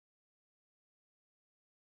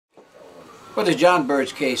Well, the John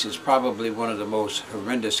Burge case is probably one of the most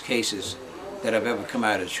horrendous cases that have ever come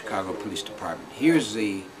out of the Chicago Police Department. Here's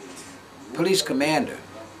the police commander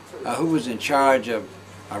who was in charge of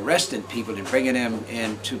arresting people and bringing them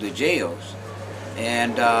into the jails,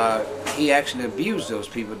 and he actually abused those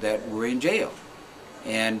people that were in jail.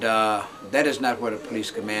 And that is not what a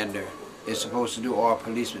police commander is supposed to do, or a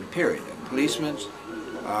policeman, period. A policeman,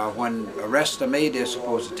 when arrests are made, they're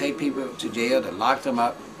supposed to take people to jail, to lock them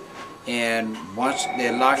up, and once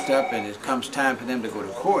they're locked up and it comes time for them to go to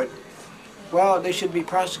court, well, they should be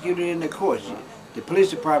prosecuted in the courts. The police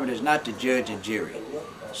department is not the judge and jury.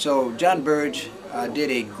 So John Burge did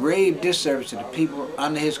a grave disservice to the people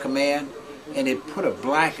under his command, and it put a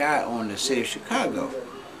black eye on the city of Chicago.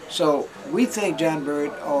 So we think John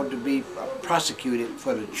Burge ought to be prosecuted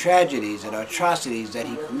for the tragedies and atrocities that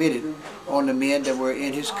he committed on the men that were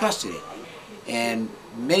in his custody. And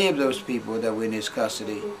many of those people that were in his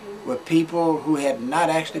custody were people who had not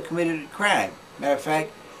actually committed a crime. Matter of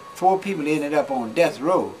fact, 4 people ended up on death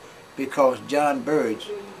row because John Burge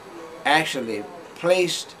actually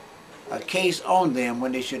placed a case on them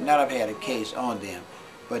when they should not have had a case on them.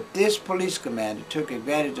 But this police commander took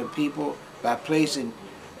advantage of people by placing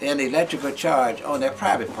an electrical charge on their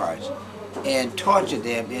private parts and tortured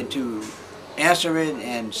them into answering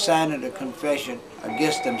and signing a confession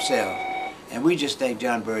against themselves. And we just think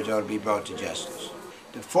John Burge ought to be brought to justice.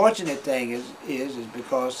 The fortunate thing is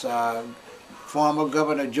because former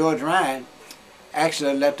Governor George Ryan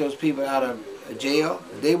actually let those people out of jail.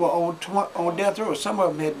 They were on death row. Some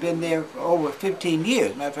of them had been there for over 15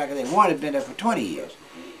 years. Matter of fact, I think one had been there for 20 years.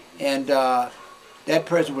 And that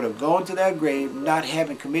person would have gone to their grave not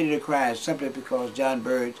having committed a crime simply because John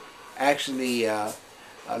Burge actually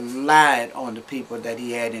lied on the people that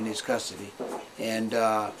he had in his custody. And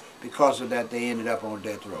because of that, they ended up on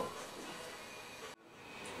death row.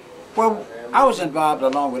 Well, I was involved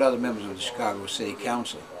along with other members of the Chicago City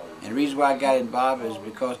Council. And the reason why I got involved is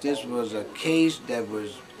because this was a case that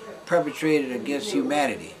was perpetrated against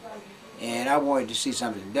humanity. And I wanted to see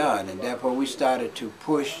something done. And therefore we started to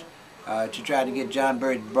push to try to get John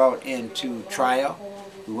Burge brought into trial.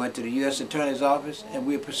 We went to the U.S. Attorney's Office, and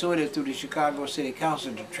we pursued it through the Chicago City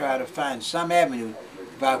Council to try to find some avenue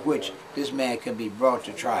by which this man can be brought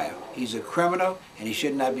to trial. He's a criminal, and he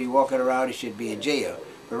should not be walking around. He should be in jail.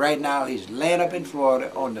 But right now, he's laying up in Florida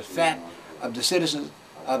on the fat of the citizens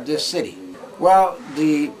of this city. Well,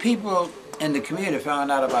 the people in the community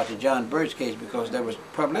found out about the John Burge case because there was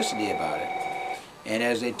publicity about it. And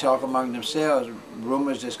as they talk among themselves,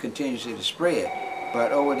 rumors just continuously to spread.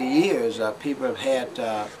 But over the years, people have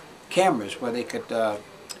had cameras where they could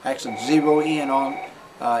actually zero in on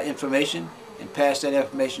information and pass that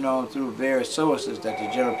information on through various sources that the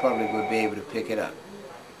general public would be able to pick it up.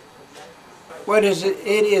 Well, it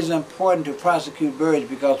is important to prosecute Burge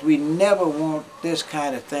because we never want this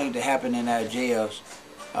kind of thing to happen in our jails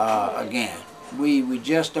again. We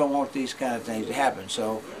just don't want these kind of things to happen.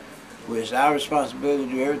 So it's our responsibility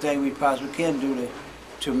to do everything we possibly can do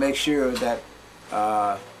to make sure that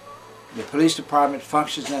the police department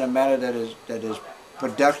functions in a manner that is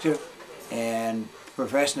productive and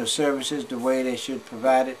professional services the way they should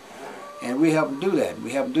provide it. And we help them do that.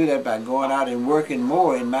 We help them do that by going out and working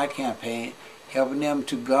more in my campaign, helping them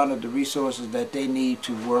to garner the resources that they need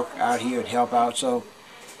to work out here and help out. So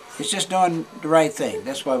it's just doing the right thing.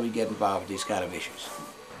 That's why we get involved with these kind of issues.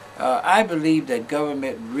 I believe that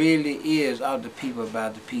government really is of the people, by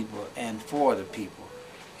the people, and for the people.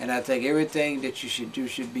 And I think everything that you should do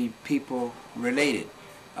should be people related.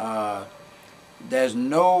 There's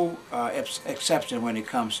no exception when it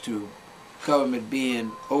comes to government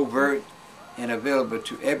being overt and available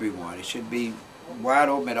to everyone. It should be wide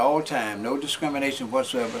open at all times, no discrimination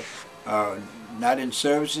whatsoever, not in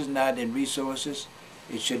services, not in resources.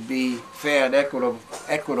 It should be fair and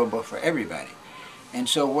equitable for everybody. And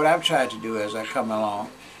so what I've tried to do as I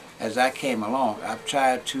came along, I've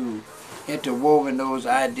tried to interwoven those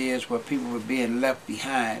ideas where people were being left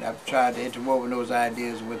behind. I've tried to interwoven those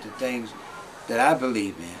ideas with the things that I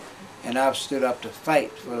believe in. And I've stood up to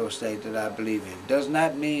fight for those things that I believe in. Does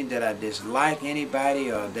not mean that I dislike anybody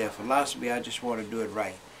or their philosophy. I just want to do it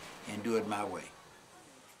right and do it my way.